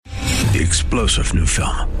The explosive new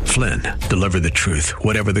film, Flynn, deliver the truth,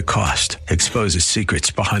 whatever the cost, exposes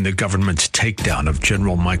secrets behind the government's takedown of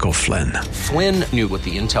General Michael Flynn. Flynn knew what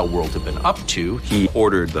the intel world had been up to. He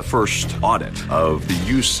ordered the first audit of the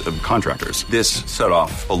use of contractors. This set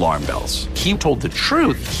off alarm bells. He told the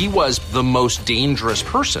truth. He was the most dangerous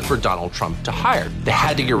person for Donald Trump to hire. They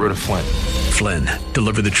had to get rid of Flynn. Flynn,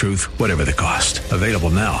 deliver the truth, whatever the cost. Available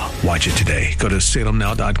now. Watch it today. Go to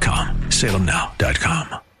salemnow.com.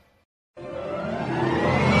 salemnow.com.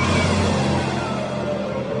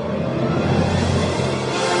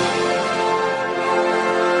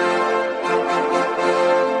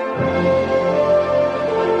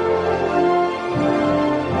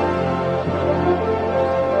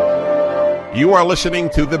 You are listening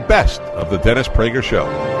to the best of the Dennis Prager Show.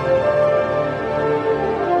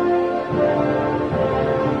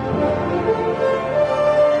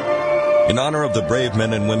 In honor of the brave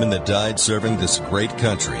men and women that died serving this great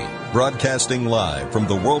country, broadcasting live from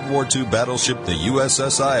the World War II battleship the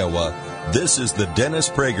USS Iowa, this is the Dennis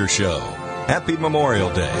Prager Show. Happy Memorial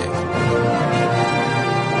Day.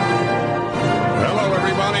 Hello,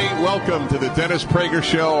 everybody. Welcome to the Dennis Prager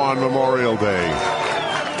Show on Memorial Day.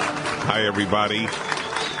 Hi, everybody.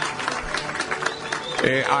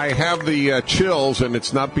 I have the chills, and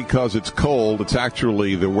it's not because it's cold. It's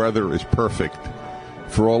actually the weather is perfect.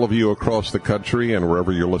 For all of you across the country and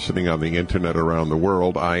wherever you're listening on the internet around the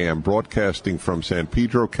world, I am broadcasting from San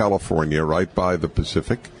Pedro, California, right by the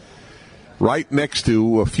Pacific, right next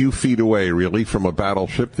to, a few feet away, really, from a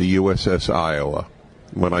battleship, the USS Iowa.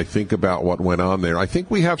 When I think about what went on there, I think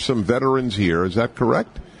we have some veterans here, is that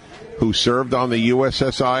correct, who served on the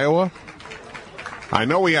USS Iowa? I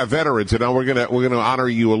know we have veterans, and we're gonna honor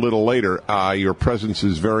you a little later. Your presence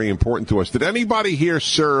is very important to us. Did anybody here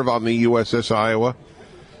serve on the USS Iowa?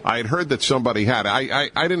 I had heard that somebody had. I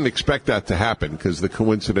didn't expect that to happen because the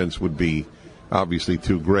coincidence would be obviously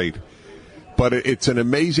too great. But it's an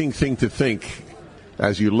amazing thing to think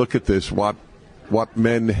as you look at this, what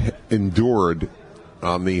men endured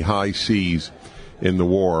on the high seas in the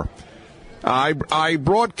war. I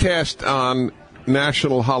broadcast on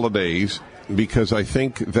national holidays because I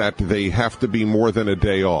think that they have to be more than a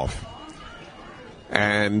day off.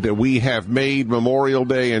 And we have made Memorial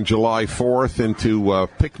Day and July 4th into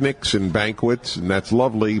picnics and banquets, and that's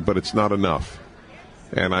lovely, but it's not enough.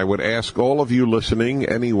 And I would ask all of you listening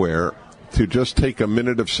anywhere to just take a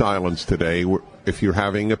minute of silence today, if you're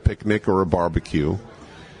having a picnic or a barbecue,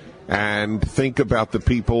 and think about the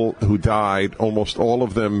people who died, almost all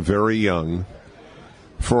of them very young,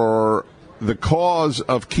 for the cause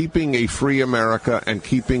of keeping a free America and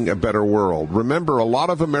keeping a better world. Remember, a lot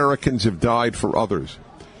of Americans have died for others.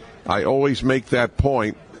 I always make that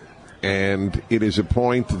point, and it is a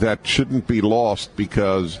point that shouldn't be lost,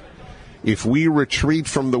 because if we retreat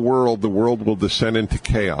from the world will descend into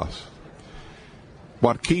chaos.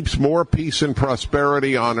 What keeps more peace and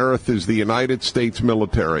prosperity on earth is the United States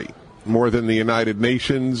military. More than the United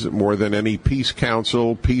Nations, more than any peace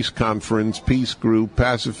council, peace conference, peace group,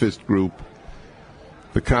 pacifist group.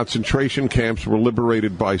 The concentration camps were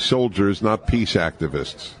liberated by soldiers, not peace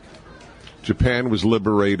activists. Japan was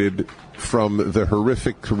liberated from the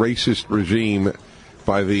horrific racist regime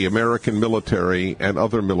by the American military and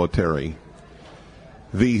other military.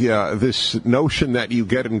 This notion that you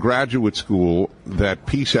get in graduate school that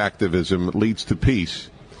peace activism leads to peace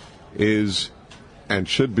is and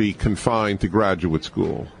should be confined to graduate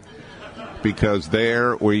school. Because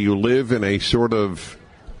there, where you live in a sort of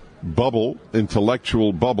bubble,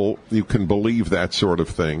 intellectual bubble, you can believe that sort of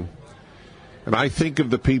thing. And I think of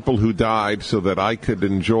the people who died so that I could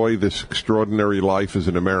enjoy this extraordinary life as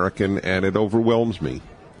an American, and it overwhelms me.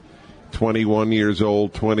 21 years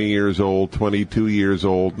old, 20 years old, 22 years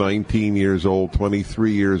old, 19 years old,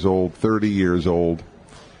 23 years old, 30 years old.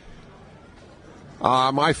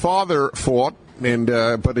 My father fought,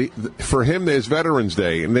 but for him there's Veterans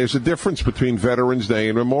Day, and there's a difference between Veterans Day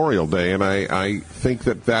and Memorial Day, and I think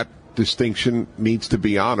that distinction needs to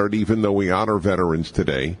be honored, even though we honor veterans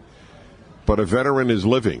today. But a veteran is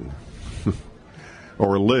living,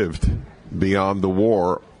 or lived, beyond the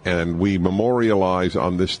war, and we memorialize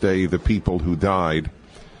on this day the people who died.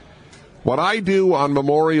 What I do on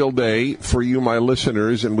Memorial Day for you, my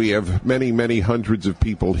listeners, and we have many, many hundreds of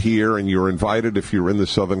people here, and you're invited if you're in the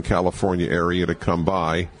Southern California area to come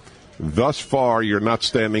by. Thus far, you're not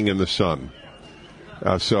standing in the sun.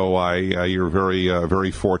 So you're very,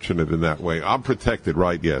 very fortunate in that way. I'm protected,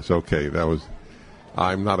 right? Yes. Okay.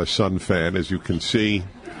 I'm not a Sun fan, as you can see.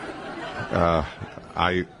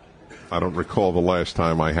 I don't recall the last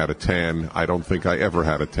time I had a tan. I don't think I ever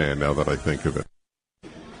had a tan, now that I think of it.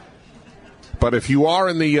 But if you are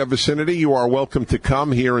in the vicinity, you are welcome to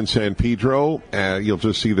come here in San Pedro. You'll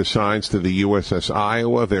just see the signs to the USS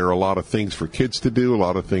Iowa. There are a lot of things for kids to do, a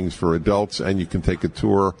lot of things for adults, and you can take a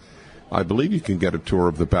tour. I believe you can get a tour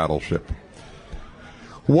of the battleship.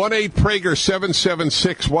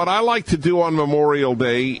 1-8-PRAGER-776. What I like to do on Memorial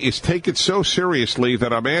Day is take it so seriously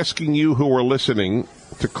that I'm asking you who are listening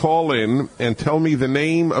to call in and tell me the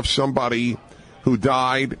name of somebody who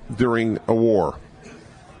died during a war,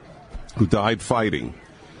 who died fighting.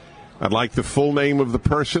 I'd like the full name of the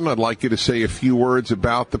person. I'd like you to say a few words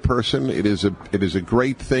about the person. It is a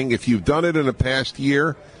great thing. If you've done it in a past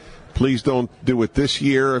year, please don't do it this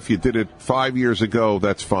year. If you did it 5 years ago,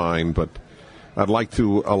 that's fine. But I'd like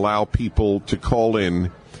to allow people to call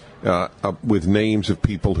in with names of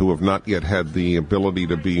people who have not yet had the ability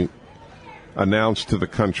to be announced to the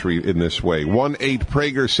country in this way.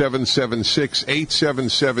 1-8-PRAGER-776,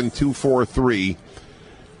 877-243.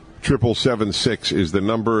 776 is the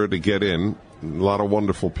number to get in. A lot of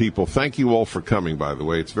wonderful people. Thank you all for coming, by the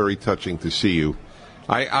way. It's very touching to see you.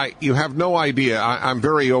 You have no idea. I'm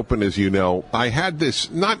very open, as you know. I had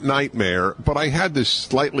this, not nightmare, but I had this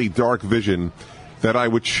slightly dark vision that I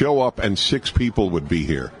would show up and 6 people would be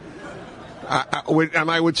here.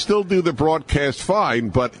 And I would still do the broadcast fine,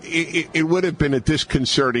 but it would have been a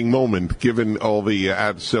disconcerting moment given all the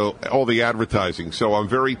advertising. So I'm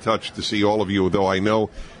very touched to see all of you, though I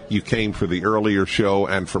know you came for the earlier show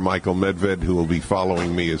and for Michael Medved, who will be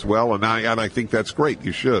following me as well. And I think that's great.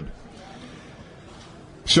 You should.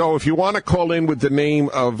 So if you want to call in with the name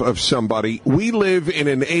of somebody, we live in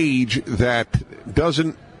an age that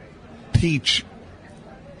doesn't teach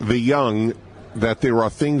the young that there are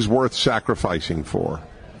things worth sacrificing for.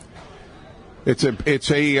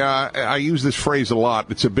 I use this phrase a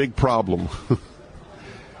lot. It's a big problem.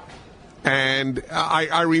 And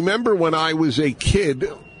I remember when I was a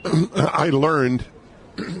kid, I learned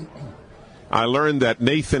that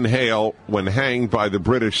Nathan Hale, when hanged by the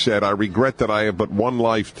British, said, "I regret that I have but one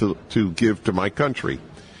life to give to my country."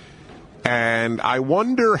 And I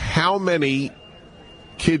wonder how many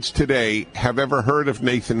kids today have ever heard of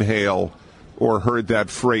Nathan Hale or heard that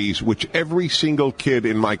phrase, which every single kid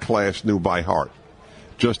in my class knew by heart,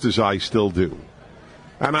 just as I still do.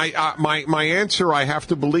 And my answer, I have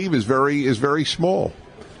to believe, is very small.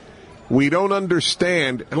 We don't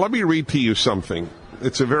understand. And let me read to you something.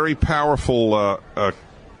 It's a very powerful,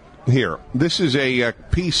 here. This is a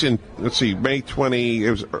piece in, May 20,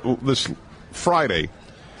 it was this Friday,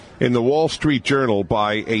 in the Wall Street Journal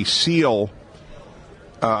by a SEAL,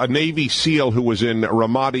 a Navy SEAL who was in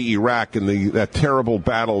Ramadi, Iraq, in that terrible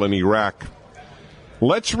battle in Iraq.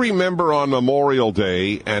 Let's remember on Memorial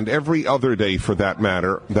Day, and every other day for that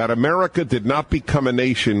matter, that America did not become a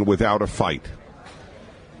nation without a fight.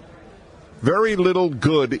 Very little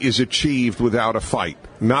good is achieved without a fight.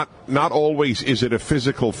 Not always is it a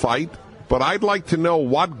physical fight, but I'd like to know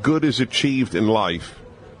what good is achieved in life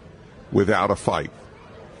without a fight.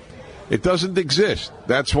 It doesn't exist.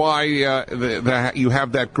 That's why you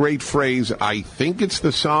have that great phrase, I think it's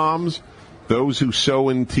the Psalms, those who sow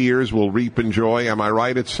in tears will reap in joy. Am I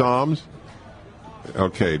right, it's Psalms?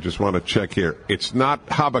 Okay, just want to check here. It's not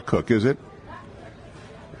Habakkuk, is it?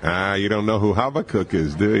 You don't know who Habakkuk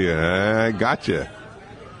is, do you? Gotcha.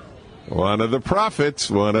 One of the prophets,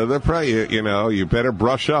 you better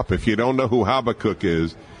brush up if you don't know who Habakkuk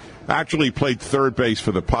is. Actually played third base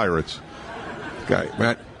for the Pirates. Guy,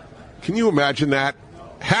 Matt, can you imagine that?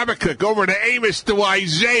 Habakkuk over to Amos to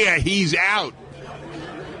Isaiah, he's out.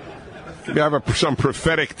 You have some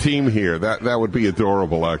prophetic team here. That would be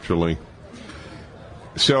adorable, actually.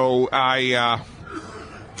 So I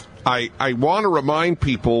want to remind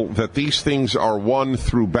people that these things are won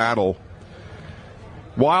through battle.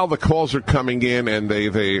 While the calls are coming in, and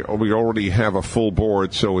we already have a full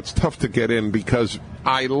board, so it's tough to get in, because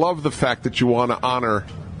I love the fact that you want to honor,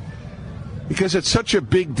 because it's such a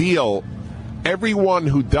big deal. Everyone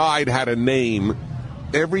who died had a name.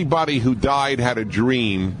 Everybody who died had a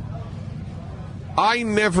dream. I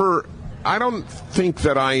don't think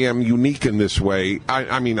that I am unique in this way.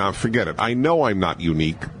 I mean, forget it. I know I'm not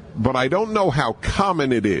unique. But I don't know how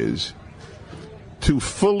common it is to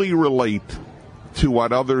fully relate to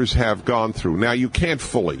what others have gone through. Now, you can't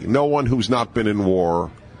fully. No one who's not been in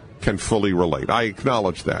war can fully relate. I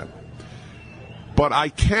acknowledge that. But I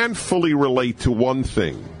can fully relate to one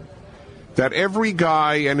thing, that every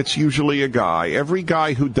guy, and it's usually a guy, every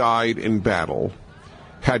guy who died in battle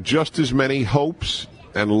had just as many hopes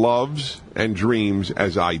and loves and dreams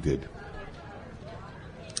as I did.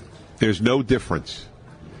 There's no difference.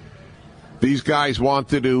 These guys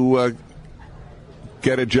wanted to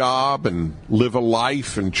get a job and live a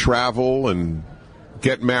life and travel and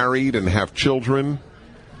get married and have children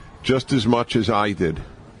just as much as I did.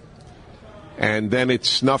 And then it's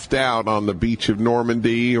snuffed out on the beach of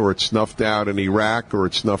Normandy, or it's snuffed out in Iraq, or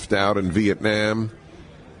it's snuffed out in Vietnam.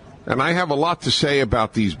 And I have a lot to say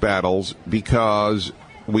about these battles because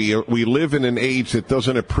we live in an age that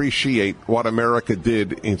doesn't appreciate what America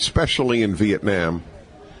did, especially in Vietnam,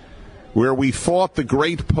 where we fought the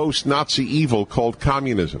great post-Nazi evil called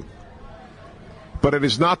communism. But it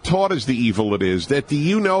is not taught as the evil it is. Do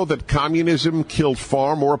you know that communism killed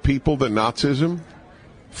far more people than Nazism?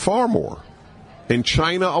 Far more. In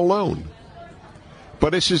China alone.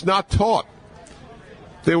 But this is not taught.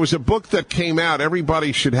 There was a book that came out.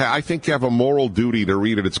 Everybody should have, I think you have a moral duty to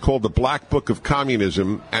read it. It's called The Black Book of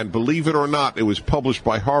Communism, and believe it or not, it was published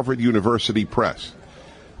by Harvard University Press.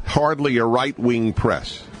 Hardly a right-wing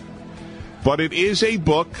press. But it is a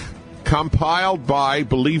book compiled by,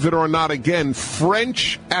 believe it or not again,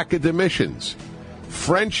 French academicians,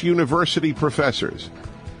 French university professors,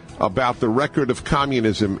 about the record of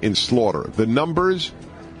communism in slaughter, the numbers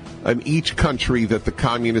in each country that the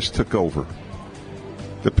communists took over.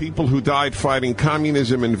 The people who died fighting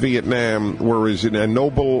communism in Vietnam were as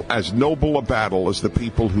noble a battle as the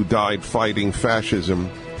people who died fighting fascism,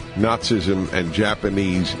 Nazism, and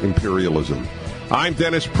Japanese imperialism. I'm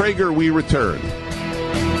Dennis Prager. We return.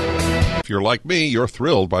 If you're like me, you're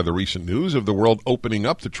thrilled by the recent news of the world opening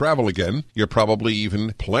up to travel again. You're probably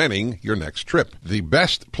even planning your next trip. The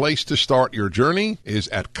best place to start your journey is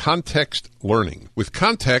at Context Learning. With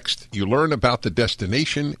Context, you learn about the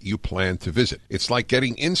destination you plan to visit. It's like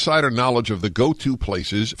getting insider knowledge of the go-to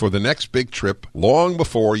places for the next big trip long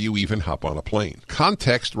before you even hop on a plane.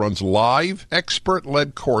 Context runs live,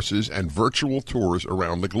 expert-led courses and virtual tours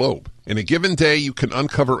around the globe. In a given day, you can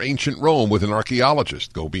uncover ancient Rome with an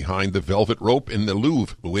archaeologist, go behind the velvet rope in the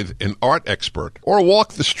Louvre with an art expert, or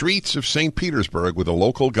walk the streets of St. Petersburg with a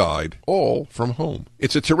local guide, all from home.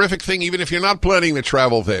 It's a terrific thing even if you're not planning to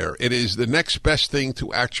travel there. It is the next best thing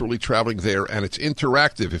to actually traveling there, and it's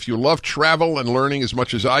interactive. If you love travel and learning as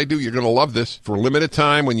much as I do, you're going to love this. For a limited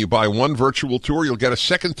time, when you buy one virtual tour, you'll get a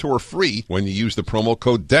second tour free when you use the promo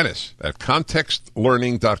code Dennis at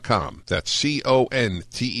contextlearning.com. That's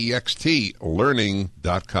CONTEXT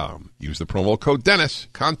learning.com. Use the promo code Dennis,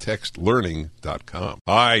 contextlearning.com.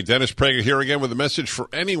 Hi, Dennis Prager here again with a message for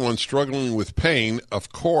anyone struggling with pain.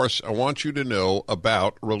 Of course, I want you to know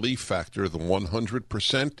about Relief Factor, the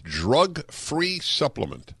 100% drug-free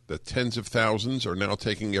supplement that tens of thousands are now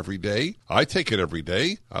taking every day. I take it every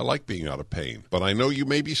day. I like being out of pain. But I know you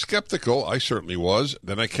may be skeptical. I certainly was.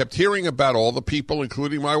 Then I kept hearing about all the people,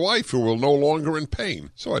 including my wife, who were no longer in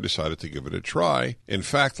pain. So I decided to give it a try. In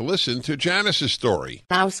fact, listen to Janice's story.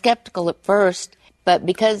 I was skeptical at first, but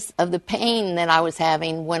because of the pain that I was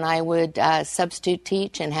having when I would substitute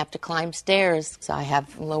teach and have to climb stairs, so I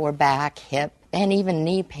have lower back, hip, and even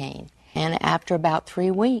knee pain. And after about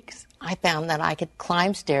 3 weeks, I found that I could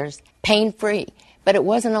climb stairs pain-free. But it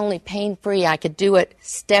wasn't only pain-free, I could do it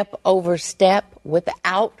step over step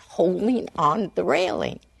without holding on the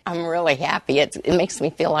railing. I'm really happy. It makes me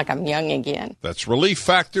feel like I'm young again. That's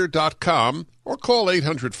ReliefFactor.com, or call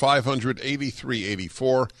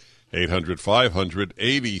 800-500-8384,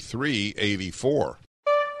 800-500-8384.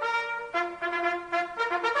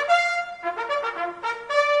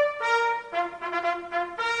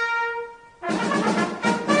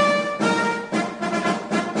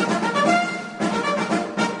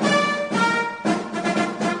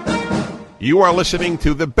 You are listening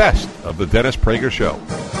to the best of the Dennis Prager Show.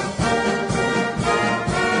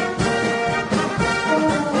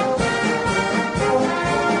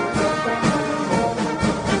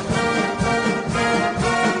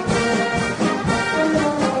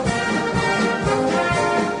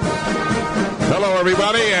 Hello,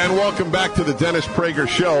 everybody, and welcome back to the Dennis Prager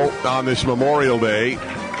Show on this Memorial Day,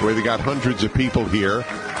 where they got hundreds of people here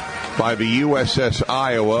by the USS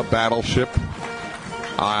Iowa battleship.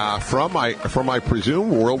 From I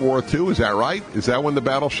presume World War II. Is that right? Is that when the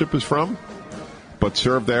battleship is from? But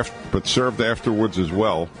served afterwards as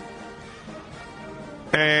well.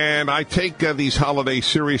 And I take these holidays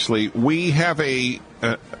seriously. We have a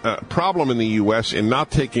problem in the U.S. in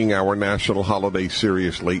not taking our national holidays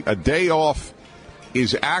seriously. A day off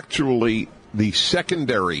is actually the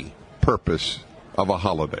secondary purpose of a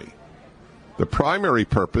holiday. The primary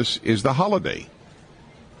purpose is the holiday.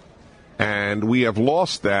 And we have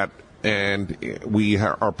lost that, and we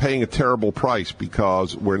are paying a terrible price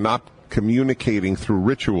because we're not communicating through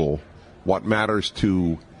ritual what matters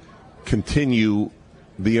to continue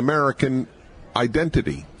the American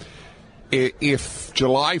identity. if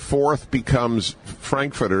July 4th becomes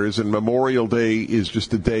Frankfurters and Memorial Day is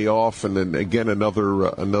just a day off and then again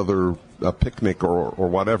another picnic or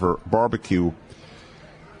whatever, barbecue,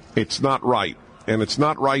 it's not right. And it's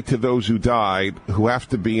not right to those who died, who have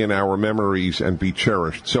to be in our memories and be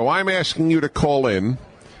cherished. So I'm asking you to call in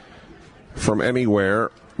from anywhere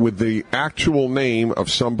with the actual name of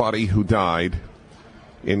somebody who died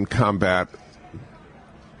in combat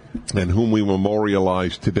and whom we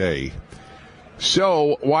memorialize today.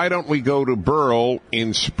 So why don't we go to Burl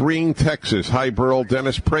in Spring, Texas. Hi, Burl.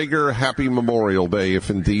 Dennis Prager, happy Memorial Day, if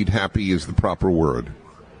indeed happy is the proper word.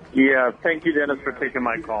 Yeah, thank you, Dennis, for taking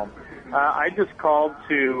my call. I just called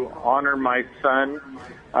to honor my son.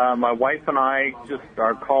 My wife and I just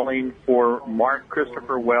are calling for Mark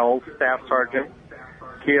Christopher Wells, Staff Sergeant,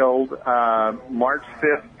 killed March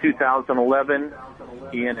 5th, 2011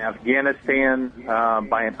 in Afghanistan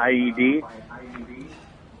by an IED.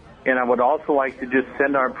 And I would also like to just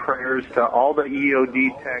send our prayers to all the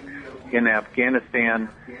EOD techs in Afghanistan.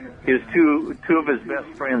 His two of his best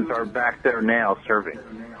friends are back there now serving.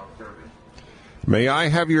 May I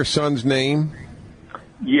have your son's name?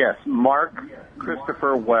 Yes, Mark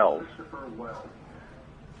Christopher Wells.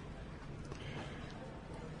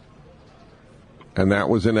 And that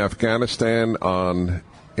was in Afghanistan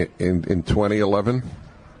in 2011?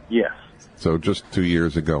 Yes. So just 2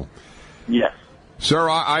 years ago. Yes. Sir,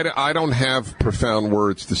 I don't have profound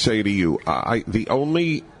words to say to you. The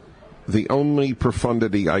only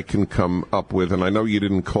profundity I can come up with, and I know you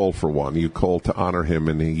didn't call for one, you called to honor him,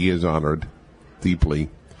 and he is honored deeply,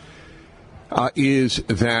 is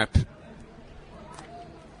that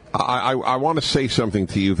I want to say something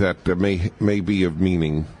to you that may be of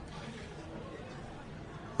meaning.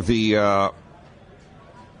 Who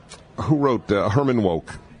wrote Herman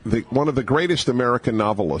Wouk, one of the greatest American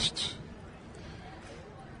novelists,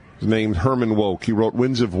 named Herman Wouk. He wrote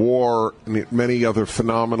Winds of War and many other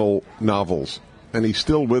phenomenal novels, and he's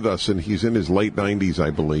still with us, and he's in his late 90s, I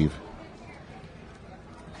believe.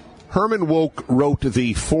 Herman Wouk wrote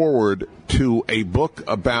the foreword to a book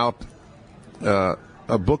about I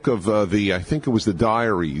think it was the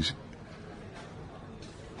diaries.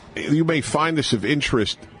 You may find this of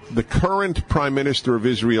interest. The current Prime Minister of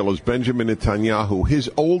Israel is Benjamin Netanyahu. His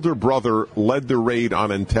older brother led the raid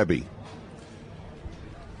on Entebbe.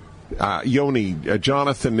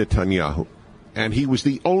 Jonathan Netanyahu. And he was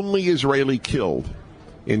the only Israeli killed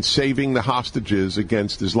in saving the hostages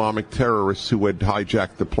against Islamic terrorists who had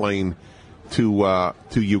hijacked the plane to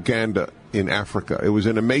Uganda in Africa. It was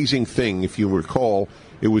an amazing thing, if you recall.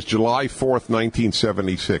 It was July 4th,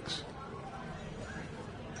 1976.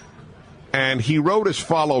 And he wrote as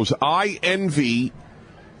follows: I envy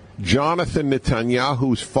Jonathan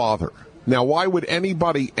Netanyahu's father. Now, why would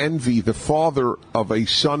anybody envy the father of a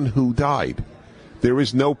son who died? There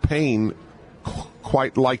is no pain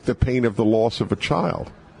quite like the pain of the loss of a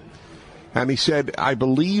child. And he said, I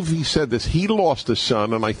believe he said this, he lost a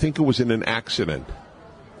son, and I think it was in an accident.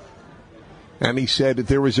 And he said,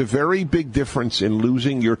 there is a very big difference in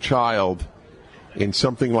losing your child in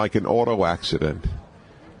something like an auto accident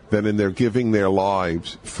than in their giving their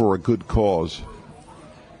lives for a good cause.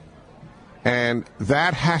 And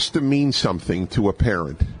that has to mean something to a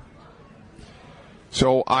parent.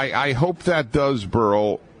 So I hope that does,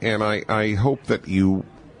 Burl, and I hope that you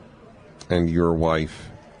and your wife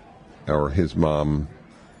or his mom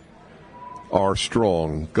are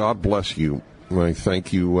strong. God bless you. I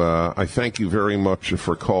thank you. I thank you very much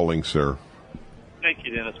for calling, sir. Thank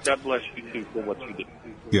you, Dennis. God bless you, too, for what you do.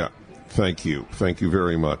 Yeah, thank you. Thank you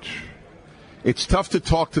very much. It's tough to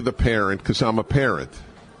talk to the parent because I'm a parent.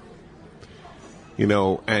 You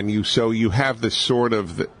know, and you have this sort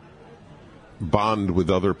of bond with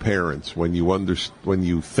other parents when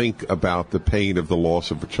you think about the pain of the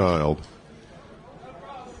loss of a child.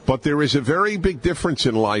 But there is a very big difference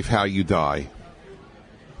in life how you die.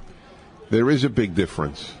 There is a big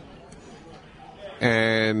difference.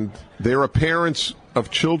 And there are parents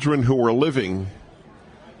of children who are living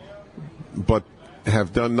but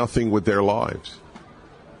have done nothing with their lives.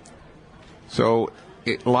 So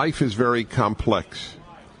life is very complex.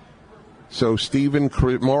 So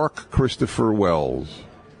Mark Christopher Wells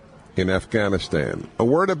in Afghanistan. A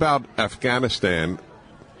word about Afghanistan.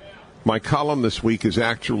 My column this week is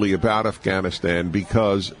actually about Afghanistan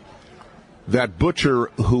because that butcher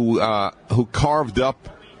who carved up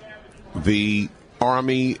the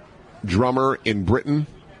army drummer in Britain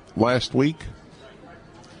last week,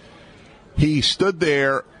 he stood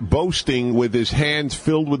there boasting with his hands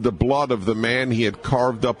filled with the blood of the man he had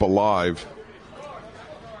carved up alive.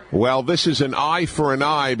 Well, this is an eye for an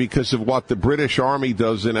eye because of what the British Army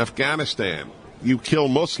does in Afghanistan. You kill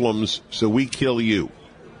Muslims, so we kill you.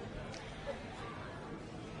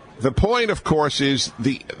 The point, of course, is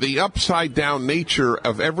the upside-down nature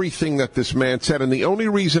of everything that this man said, and the only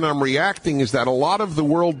reason I'm reacting is that a lot of the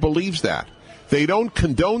world believes that. They don't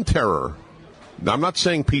condone terror. Now, I'm not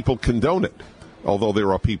saying people condone it, although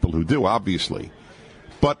there are people who do, obviously.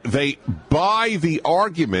 But they buy the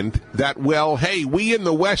argument that, well, hey, we in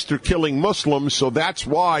the West are killing Muslims, so that's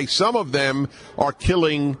why some of them are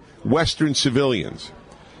killing Western civilians.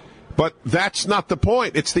 But that's not the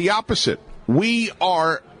point. It's the opposite. We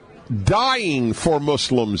are dying for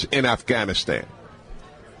Muslims in Afghanistan.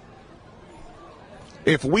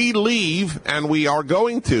 If we leave, and we are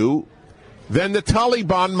going to, then the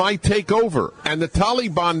Taliban might take over, and the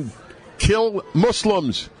Taliban kill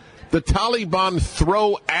Muslims. The Taliban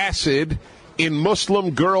throw acid in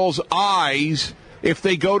Muslim girls' eyes if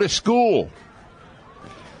they go to school.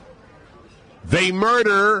 They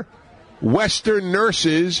murder Western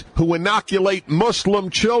nurses who inoculate Muslim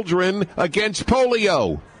children against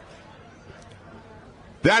polio.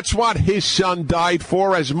 That's what his son died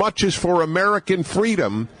for, as much as for American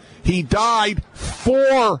freedom. He died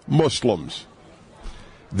for Muslims.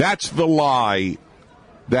 That's the lie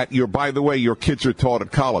that by the way, your kids are taught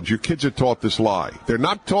at college. Your kids are taught this lie. They're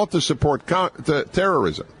not taught to support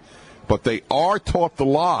terrorism, but they are taught the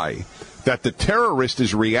lie that the terrorist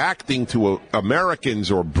is reacting to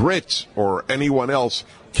Americans or Brits or anyone else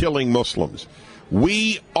killing Muslims.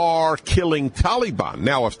 We are killing Taliban.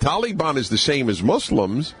 Now, if Taliban is the same as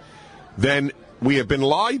Muslims, then we have been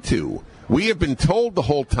lied to. We have been told the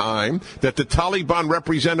whole time that the Taliban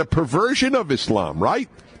represent a perversion of Islam, right?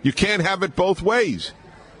 You can't have it both ways.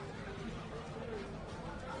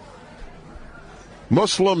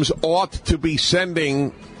 Muslims ought to be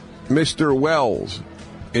sending Mr. Wells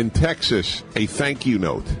in Texas a thank you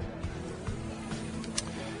note.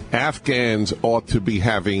 Afghans ought to be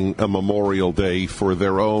having a Memorial Day for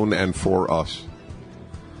their own and for us.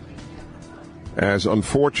 As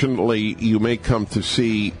unfortunately you may come to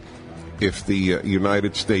see, if the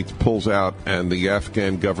United States pulls out and the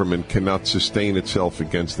Afghan government cannot sustain itself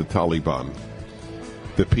against the Taliban,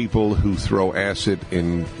 the people who throw acid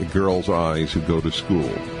in girls' eyes who go to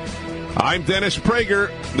school. I'm Dennis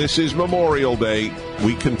Prager. This is Memorial Day.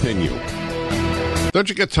 We continue. Don't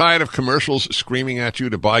you get tired of commercials screaming at you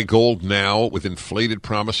to buy gold now with inflated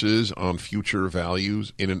promises on future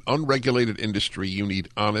values? In an unregulated industry, you need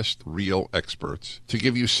honest, real experts to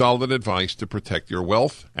give you solid advice to protect your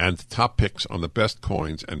wealth and top picks on the best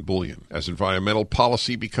coins and bullion. As environmental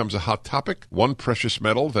policy becomes a hot topic, one precious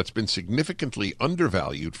metal that's been significantly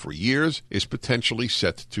undervalued for years is potentially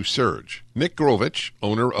set to surge. Nick Grovich,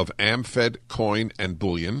 owner of AmFed Coin and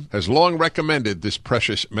Bullion, has long recommended this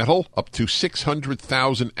precious metal. Up to 600,000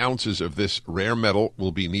 ounces of this rare metal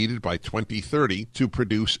will be needed by 2030 to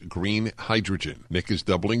produce green hydrogen. Nick is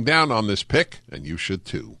doubling down on this pick, and you should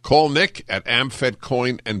too. Call Nick at AmFed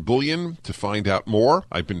Coin and Bullion to find out more.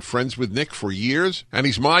 I've been friends with Nick for years, and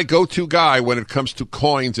he's my go-to guy when it comes to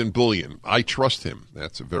coins and bullion. I trust him.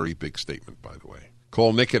 That's a very big statement, by the way.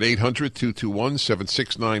 Call Nick at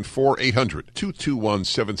 800-221-7694,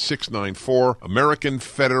 800-221-7694,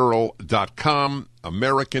 AmericanFederal.com,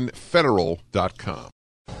 AmericanFederal.com.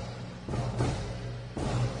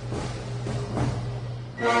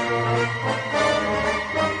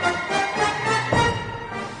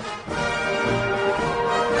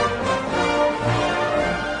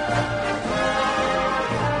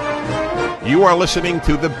 You are listening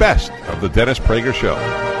to the best of the Dennis Prager Show.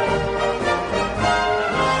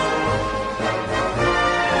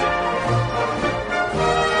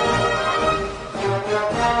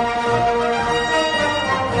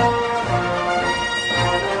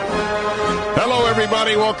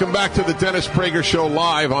 Everybody, welcome back to the Dennis Prager Show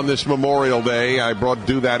live on this Memorial Day. I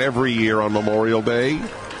do that every year on Memorial Day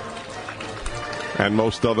and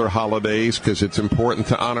most other holidays because it's important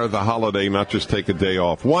to honor the holiday, not just take a day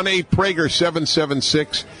off.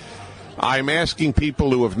 1-8-PRAGER-776. I'm asking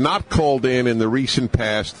people who have not called in the recent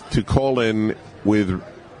past to call in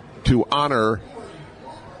to honor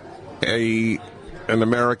an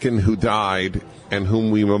American who died and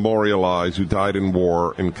whom we memorialize, who died in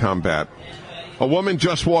war, in combat. A woman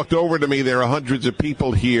just walked over to me. There are hundreds of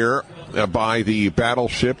people here by the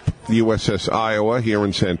battleship USS Iowa here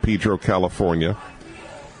in San Pedro, California.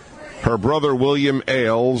 Her brother, William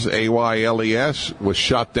Ailes, A-Y-L-E-S, was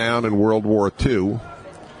shot down in World War II.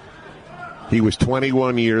 He was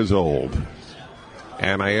 21 years old.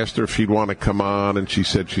 And I asked her if she'd want to come on, and she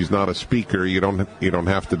said she's not a speaker. You don't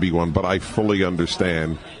have to be one, but I fully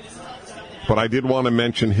understand But I did want to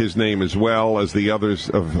mention his name as well as the others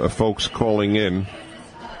of folks calling in.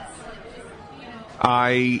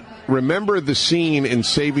 I remember the scene in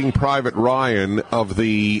Saving Private Ryan of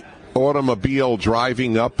the automobile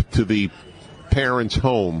driving up to the parents'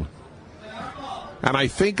 home. And I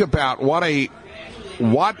think about what a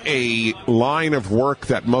line of work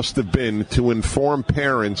that must have been to inform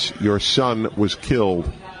parents your son was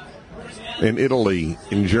killed in Italy,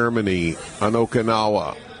 in Germany, on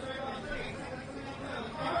Okinawa.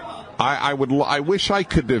 I wish I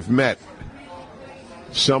could have met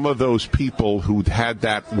some of those people who'd had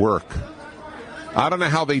that work. I don't know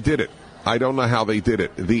how they did it. I don't know how they did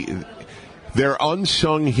it. They're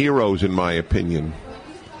unsung heroes, in my opinion.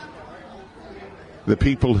 The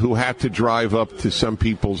people who had to drive up to some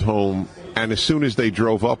people's home, and as soon as they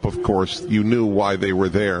drove up, of course, you knew why they were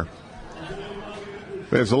there.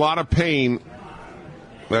 There's a lot of pain.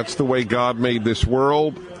 That's the way God made this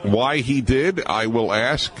world. Why he did, I will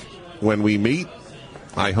ask when we meet.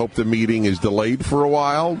 I hope the meeting is delayed for a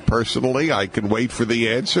while. Personally, I can wait for the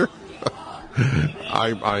answer.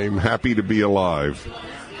 I'm happy to be alive.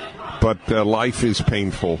 But life is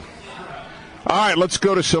painful. All right, let's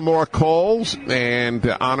go to some more calls and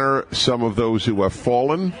honor some of those who have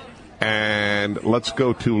fallen. And let's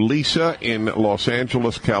go to Lisa in Los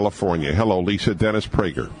Angeles, California. Hello, Lisa. Dennis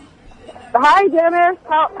Prager. Hi, Dennis.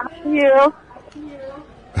 How are you?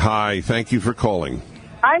 Hi. Thank you for calling.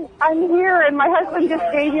 I'm here, and my husband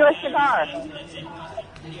just gave you a cigar.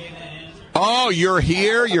 Oh, you're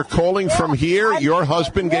here? You're calling from here? Your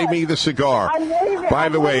husband gave me the cigar. By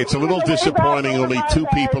the way, it's a little disappointing. Only 2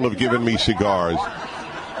 people have given me cigars.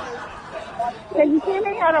 Can you see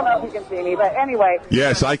me? I don't know if you can see me, but anyway.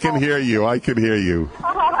 Yes, I can hear you. I can hear you.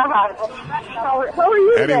 How are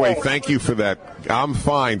you Anyway, today? thank you for that. I'm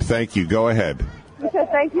fine. Thank you. Go ahead.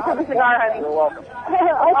 Thank you for the cigar, honey. You're welcome.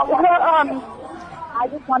 I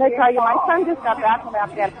just want to tell you, my son just got back from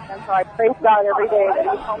Afghanistan, so I praise God every day that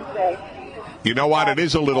he's home safe. You know what? It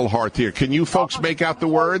is a little hard here. Can you folks make out the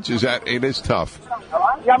words? It is tough.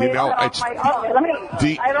 You know, it's.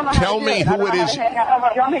 Tell me who it is.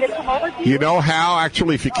 You know how?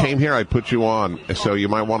 Actually, if you came here, I'd put you on. So you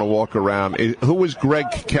might want to walk around. Who was Greg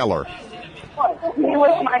Keller? He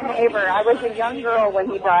was my neighbor. I was a young girl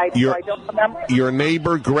when he died, so I don't remember. Your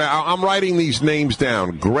neighbor, Greg. I'm writing these names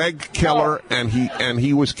down. Greg Keller, and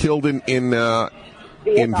he was killed in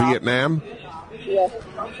Vietnam. Yes.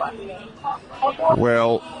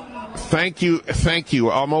 Well, thank you.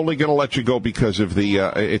 I'm only going to let you go because of the.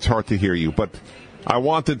 It's hard to hear you, but I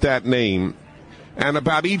wanted that name. And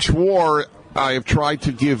about each war, I have tried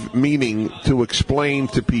to give meaning to explain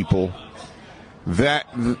to people that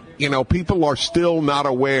people are still not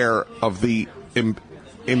aware of the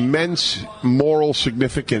immense moral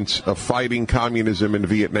significance of fighting communism in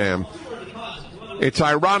Vietnam. It's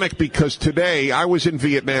ironic because today I was in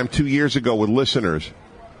Vietnam 2 years ago with listeners.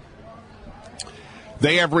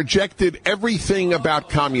 They have rejected everything about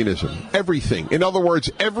communism. Everything. In other words,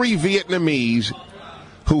 every Vietnamese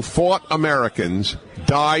who fought Americans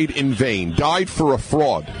died in vain, died for a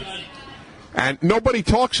fraud. And nobody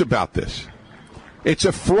talks about this. It's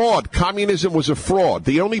a fraud. Communism was a fraud.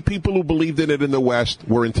 The only people who believed in it in the West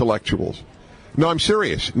were intellectuals. No, I'm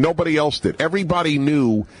serious. Nobody else did. Everybody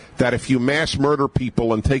knew that if you mass murder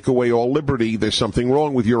people and take away all liberty, there's something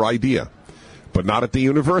wrong with your idea. But not at the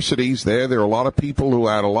universities. There are a lot of people who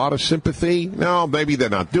had a lot of sympathy. No, maybe they're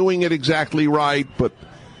not doing it exactly right, but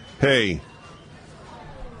hey,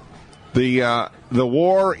 the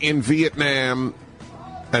war in Vietnam,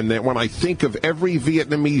 and then when I think of every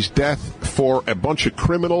Vietnamese death for a bunch of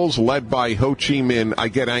criminals led by Ho Chi Minh, I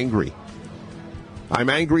get angry. I'm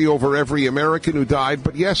angry over every American who died,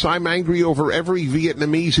 but yes, I'm angry over every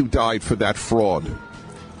Vietnamese who died for that fraud.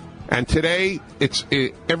 And today,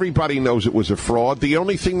 everybody knows it was a fraud. The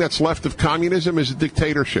only thing that's left of communism is a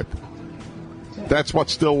dictatorship. That's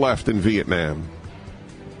what's still left in Vietnam.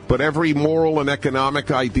 But every moral and economic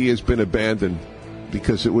idea has been abandoned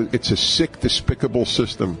because it's a sick, despicable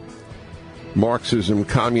system. Marxism,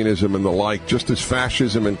 communism, and the like, just as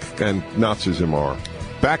fascism and Nazism are.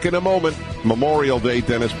 Back in a moment, Memorial Day,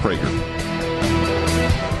 Dennis Prager.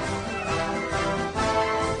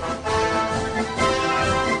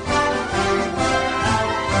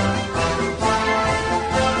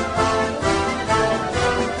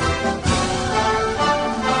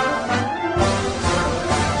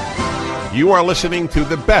 You are listening to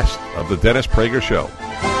the best of the Dennis Prager Show.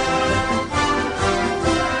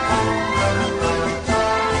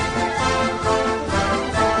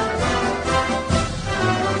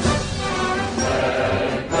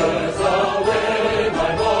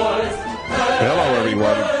 Hello,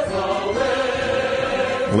 everyone.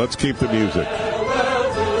 Let's keep the music.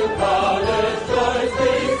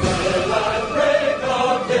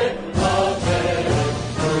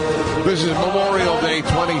 This is Memorial Day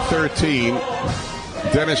 2013.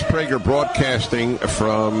 Dennis Prager broadcasting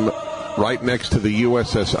from right next to the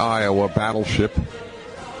USS Iowa battleship.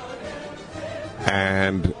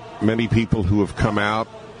 And many people who have come out,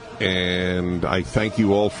 and I thank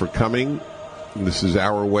you all for coming. This is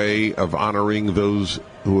our way of honoring those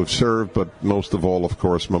who have served, but most of all, of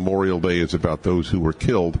course, Memorial Day is about those who were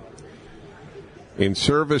killed in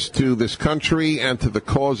service to this country and to the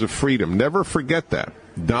cause of freedom. Never forget that.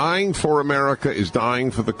 Dying for America is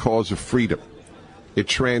dying for the cause of freedom. It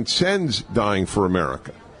transcends dying for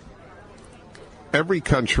America. Every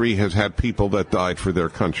country has had people that died for their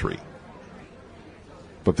country.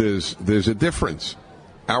 But there's a difference.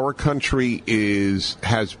 Our country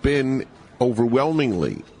has been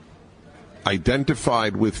overwhelmingly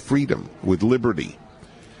identified with freedom, with liberty.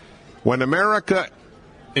 When America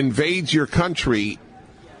invades your country,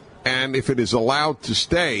 and if it is allowed to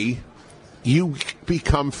stay, you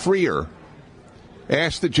become freer.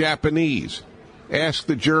 Ask the Japanese. Ask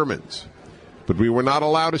the Germans. But we were not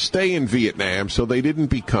allowed to stay in Vietnam, so they didn't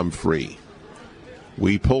become free.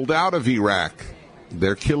 We pulled out of Iraq.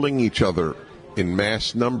 They're killing each other in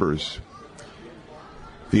mass numbers.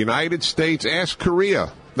 The United States, ask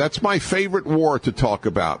Korea. That's my favorite war to talk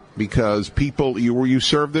about because people, you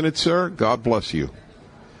served in it, sir? God bless you.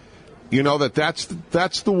 You know that's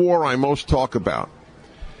the war I most talk about.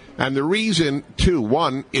 And the reason, too,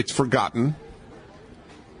 one, it's forgotten,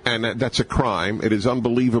 and that's a crime. It is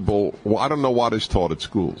unbelievable. Well, I don't know what is taught at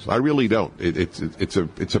schools. I really don't.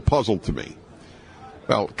 It's a puzzle to me.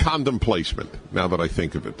 Well, condom placement, now that I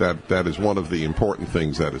think of it. That is one of the important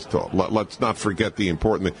things that is taught. Let's not forget the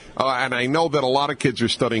important thing. And I know that a lot of kids are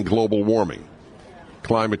studying global warming,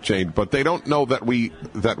 climate change, but they don't know that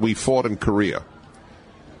we fought in Korea.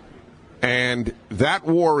 And that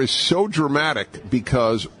war is so dramatic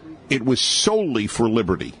because it was solely for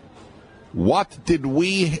liberty. What did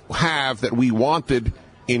we have that we wanted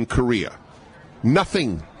in Korea?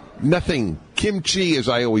 Nothing. Nothing. Kimchi, as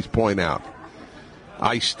I always point out.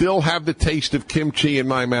 I still have the taste of kimchi in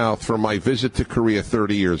my mouth from my visit to Korea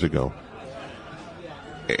 30 years ago.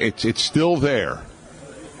 It's still there.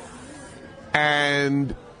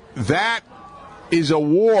 And that is a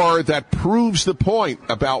war that proves the point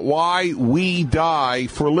about why we die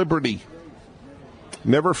for liberty.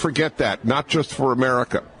 Never forget that, not just for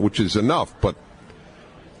America, which is enough, but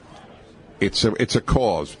it's a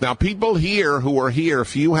cause. Now, people here who are here,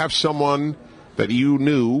 if you have someone that you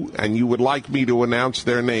knew and you would like me to announce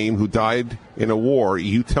their name who died in a war,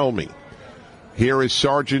 you tell me. Here is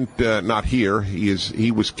Sergeant, not here,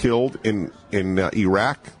 he was killed in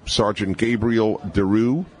Iraq, Sergeant Gabriel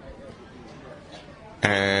Deroux.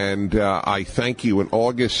 And I thank you in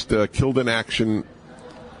August, killed in action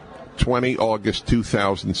 20 August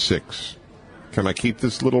 2006. Can I keep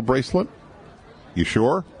this little bracelet? You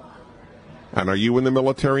sure? And are you in the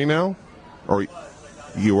military now? Or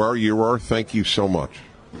you are. Thank you so much.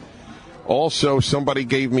 Also, somebody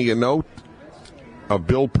gave me a note of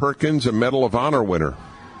Bill Perkins, a Medal of Honor winner.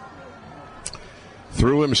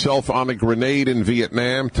 Threw himself on a grenade in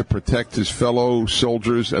Vietnam to protect his fellow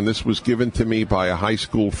soldiers, and this was given to me by a high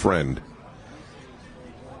school friend.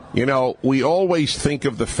 You know, we always think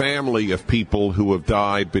of the family of people who have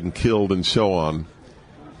died, been killed, and so on.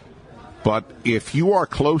 But if you are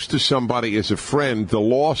close to somebody as a friend, the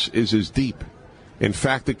loss is as deep. In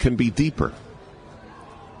fact, it can be deeper.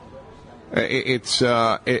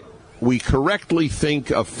 We correctly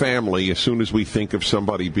think of family as soon as we think of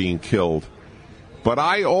somebody being killed. But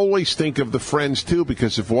I always think of the friends, too,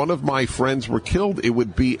 because if one of my friends were killed, it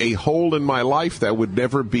would be a hole in my life that would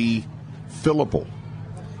never be fillable.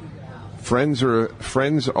 Friends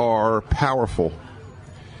are powerful.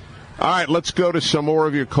 All right, let's go to some more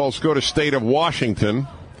of your calls. Go to state of Washington.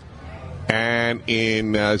 And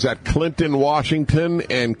is that Clinton, Washington,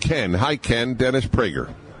 and Ken. Hi, Ken. Dennis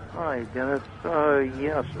Prager. Hi, Dennis.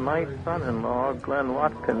 Yes, my son-in-law, Glenn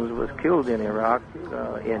Watkins, was killed in Iraq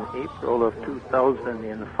in April of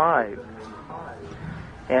 2005.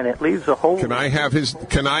 And it leaves a hole. Can I have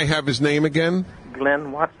his name again?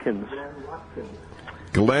 Glenn Watkins.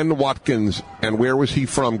 Glenn Watkins. And where was he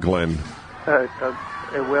from, Glenn?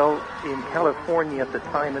 Well, in California at the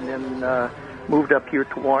time, and then moved up here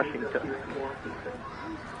to Washington.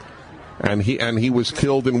 And he was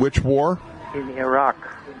killed in which war? In Iraq.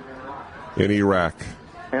 In Iraq.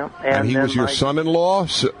 Yeah. And he was your son-in-law?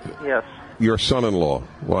 Yes. Your son-in-law.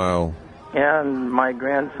 Wow. And my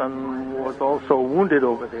grandson was also wounded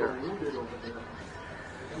over there.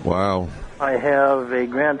 Wow. I have a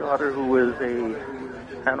granddaughter who is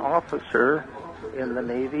an officer in the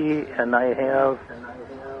Navy, and I have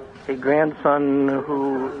a grandson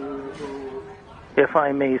who, if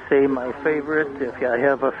I may say my favorite, if I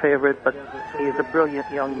have a favorite, but he's a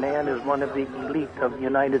brilliant young man, is one of the elite of the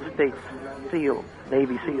United States SEALs,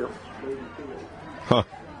 Navy SEALs. Huh.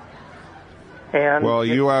 And well,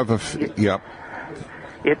 you have a... yep.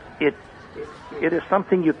 It is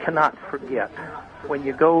something you cannot forget. When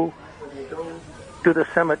you go to the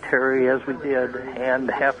cemetery, as we did, and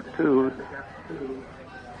have to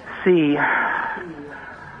see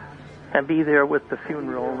and be there with the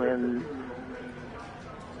funeral and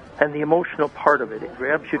the emotional part of it, it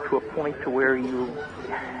grabs you to a point to where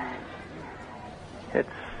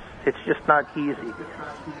it's just not easy.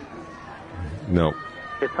 No.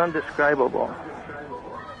 It's undescribable.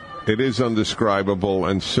 It is undescribable,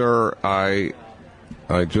 and sir, I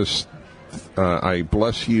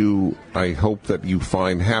bless you. I hope that you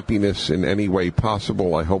find happiness in any way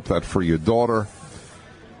possible. I hope that for your daughter.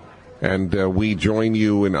 And we join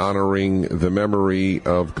you in honoring the memory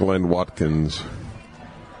of Glenn Watkins.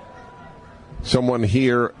 Someone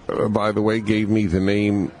here, by the way, gave me the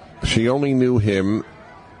name. She only knew him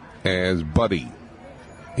as Buddy.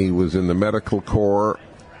 He was in the medical corps,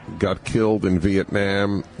 got killed in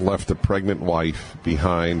Vietnam, left a pregnant wife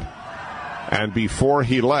behind. And before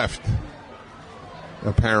he left,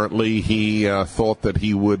 apparently he thought that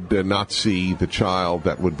he would not see the child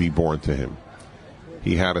that would be born to him.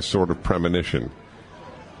 He had a sort of premonition.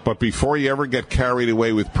 But before you ever get carried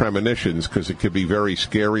away with premonitions, because it could be very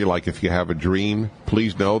scary, like if you have a dream,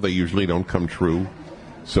 please know they usually don't come true.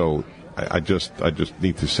 So I just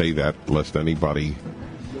need to say that, lest anybody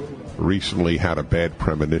recently had a bad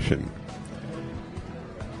premonition.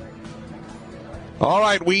 All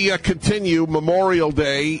right, we continue Memorial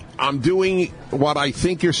Day. I'm doing what I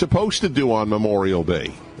think you're supposed to do on Memorial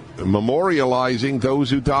Day, memorializing those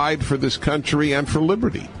who died for this country and for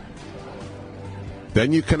liberty.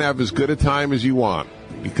 Then you can have as good a time as you want.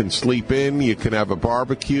 You can sleep in, you can have a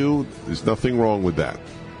barbecue. There's nothing wrong with that.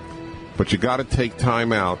 But you got to take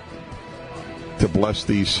time out to bless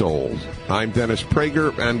these souls. I'm Dennis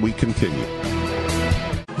Prager, and we continue.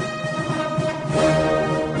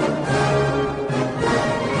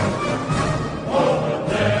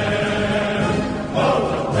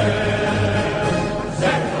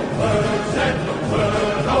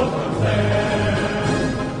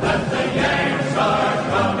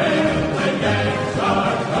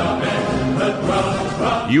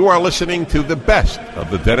 You are listening to the best of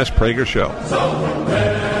the Dennis Prager Show.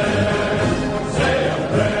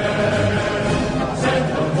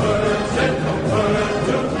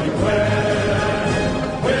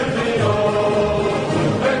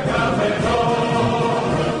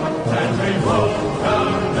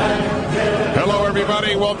 Hello,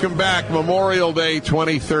 everybody. Welcome back. Memorial Day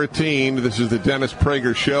 2013. This is the Dennis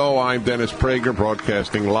Prager Show. I'm Dennis Prager,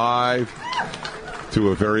 broadcasting live to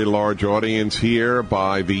a very large audience here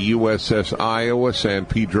by the USS Iowa, San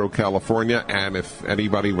Pedro, California. And if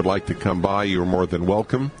anybody would like to come by, you're more than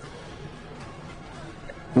welcome.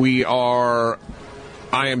 I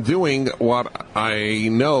am doing what I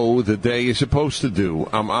know the day is supposed to do.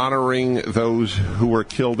 I'm honoring those who were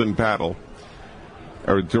killed in battle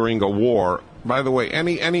or during a war. By the way,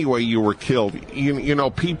 any way you were killed, you know,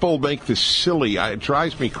 people make this silly. It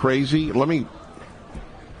drives me crazy. Let me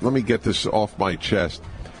get this off my chest.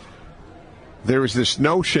 There is this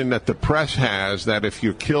notion that the press has that if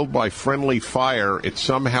you're killed by friendly fire, it's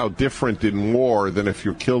somehow different in war than if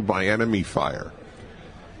you're killed by enemy fire.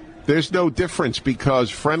 There's no difference because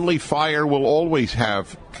friendly fire will always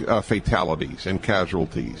have fatalities and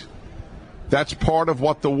casualties. That's part of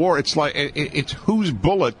what the war, it's like, it's whose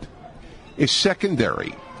bullet is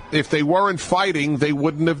secondary. If they weren't fighting, they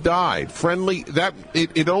wouldn't have died.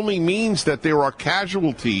 It only means that there are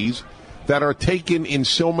casualties that are taken in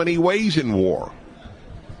so many ways in war.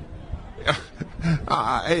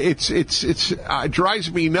 It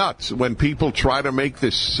drives me nuts when people try to make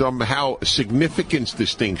this somehow significance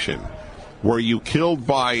distinction, where you killed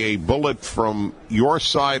by a bullet from your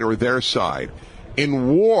side or their side. In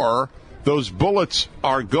war, those bullets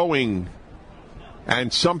are going,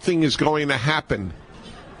 and something is going to happen.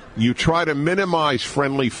 You try to minimize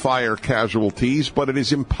friendly fire casualties, but it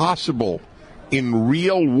is impossible in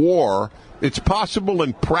real war. It's possible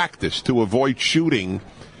in practice to avoid shooting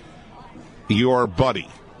your buddy,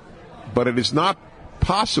 but it is not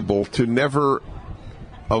possible to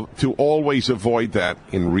always avoid that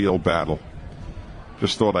in real battle.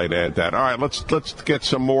 Just thought I'd add that. All right, let's get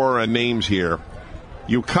some more names here.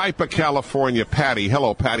 Yucaipa, California, Patty.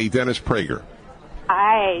 Hello, Patty. Dennis Prager.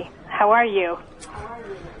 Hi, how are you?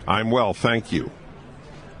 I'm well, thank you.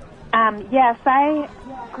 Yes, I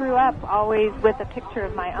grew up always with a picture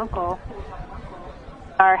of my uncle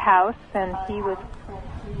in our house, and he was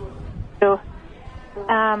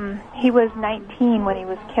 19 when he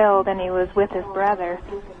was killed, and he was with his brother,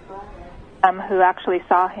 who actually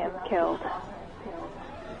saw him killed.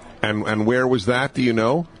 And where was that, do you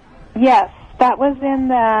know? Yes, that was in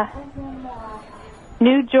the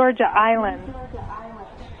New Georgia Islands,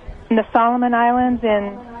 in the Solomon Islands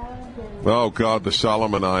in... Oh, God, the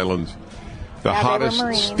Solomon Islands. The hottest,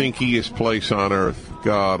 stinkiest place on earth.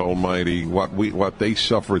 God almighty, what they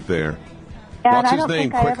suffered there. Yeah, What's his and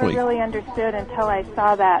name, I don't think quickly? I ever really understood until I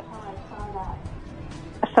saw that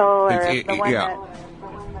show, or the one that...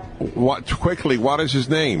 What is his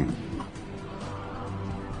name?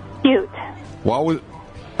 Cute. What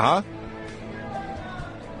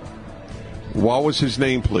was his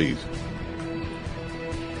name, please?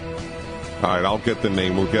 All right, I'll get the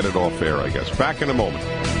name. We'll get it off air, I guess. Back in a moment.